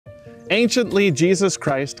Anciently, Jesus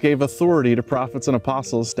Christ gave authority to prophets and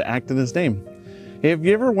apostles to act in His name. Have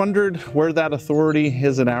you ever wondered where that authority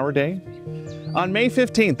is in our day? On May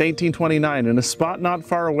 15th, 1829, in a spot not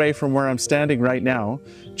far away from where I'm standing right now,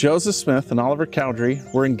 Joseph Smith and Oliver Cowdrey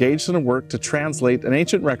were engaged in a work to translate an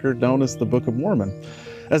ancient record known as the Book of Mormon.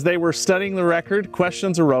 As they were studying the record,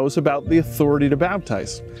 questions arose about the authority to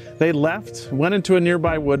baptize. They left, went into a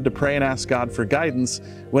nearby wood to pray and ask God for guidance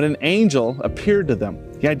when an angel appeared to them.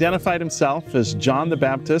 He identified himself as John the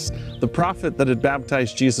Baptist, the prophet that had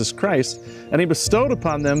baptized Jesus Christ, and he bestowed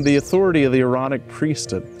upon them the authority of the Aaronic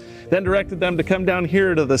priesthood. Then directed them to come down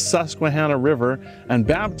here to the Susquehanna River and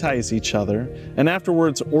baptize each other, and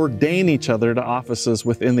afterwards ordain each other to offices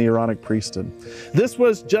within the Aaronic priesthood. This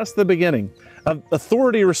was just the beginning of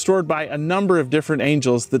authority restored by a number of different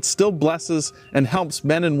angels that still blesses and helps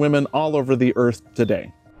men and women all over the earth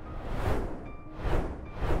today.